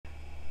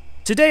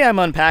Today I'm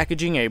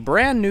unpackaging a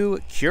brand new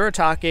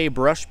Kuretake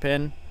brush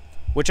pen,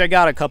 which I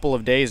got a couple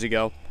of days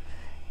ago.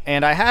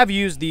 And I have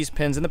used these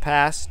pens in the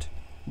past.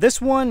 This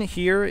one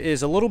here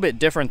is a little bit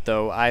different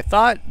though. I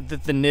thought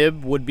that the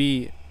nib would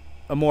be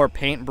a more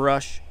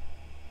paintbrush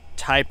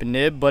type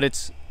nib, but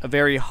it's a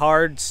very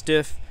hard,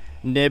 stiff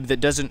nib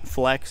that doesn't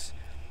flex.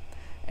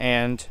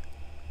 And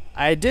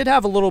I did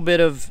have a little bit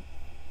of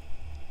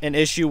an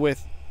issue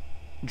with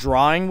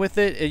drawing with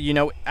it. You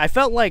know, I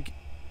felt like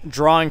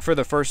drawing for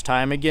the first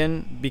time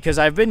again because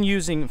I've been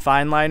using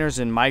fine liners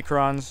and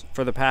microns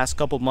for the past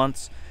couple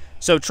months.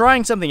 So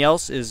trying something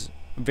else is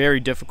very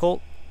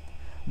difficult,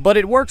 but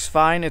it works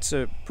fine. It's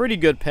a pretty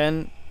good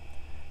pen,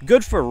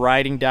 good for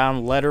writing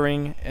down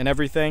lettering and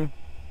everything.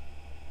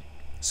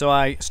 So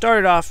I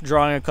started off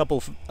drawing a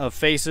couple of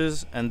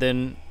faces and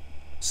then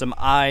some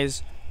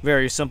eyes,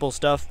 very simple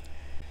stuff.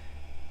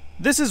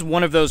 This is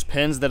one of those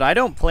pens that I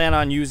don't plan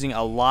on using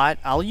a lot.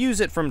 I'll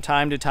use it from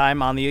time to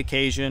time on the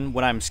occasion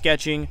when I'm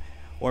sketching,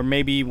 or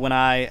maybe when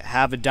I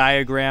have a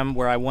diagram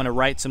where I want to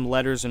write some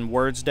letters and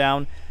words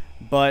down.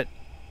 But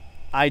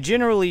I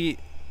generally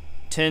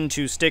tend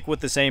to stick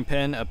with the same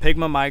pen, a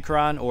Pigma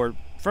Micron, or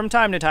from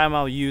time to time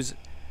I'll use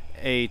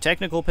a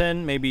technical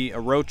pen, maybe a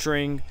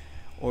Rotring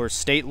or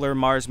Staedtler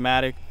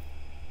Marsmatic.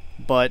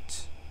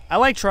 But I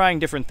like trying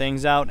different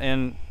things out,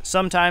 and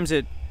sometimes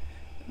it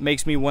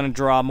makes me want to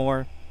draw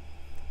more.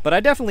 But I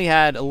definitely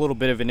had a little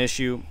bit of an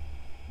issue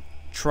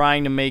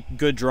trying to make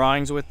good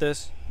drawings with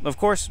this. Of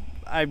course,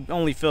 I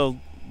only filled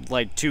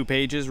like 2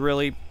 pages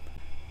really.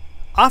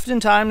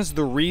 Oftentimes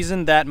the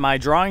reason that my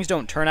drawings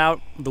don't turn out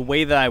the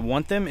way that I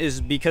want them is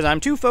because I'm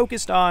too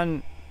focused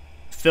on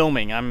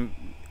filming. I'm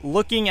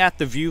looking at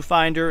the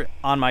viewfinder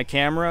on my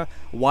camera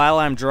while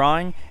I'm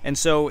drawing, and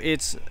so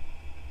it's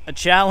a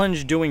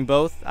challenge doing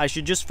both. I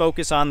should just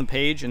focus on the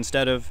page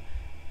instead of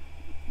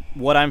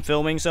what I'm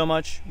filming so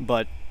much,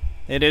 but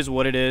it is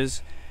what it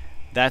is.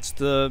 That's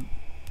the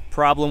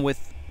problem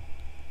with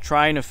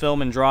trying to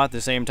film and draw at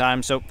the same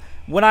time. So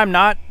when I'm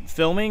not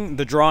filming,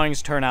 the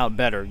drawings turn out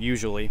better,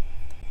 usually.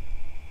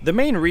 The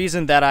main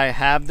reason that I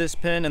have this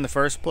pen in the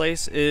first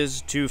place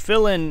is to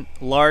fill in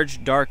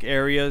large, dark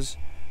areas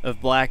of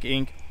black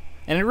ink.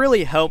 And it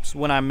really helps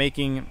when I'm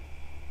making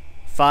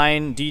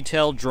fine,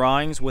 detailed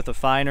drawings with a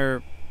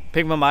finer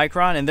Pigma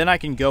Micron, and then I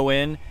can go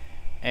in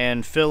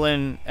and fill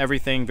in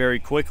everything very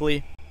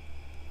quickly.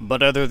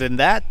 But other than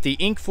that, the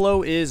ink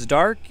flow is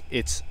dark,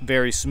 it's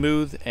very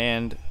smooth,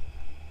 and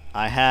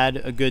I had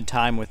a good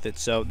time with it.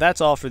 So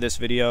that's all for this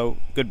video.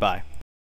 Goodbye.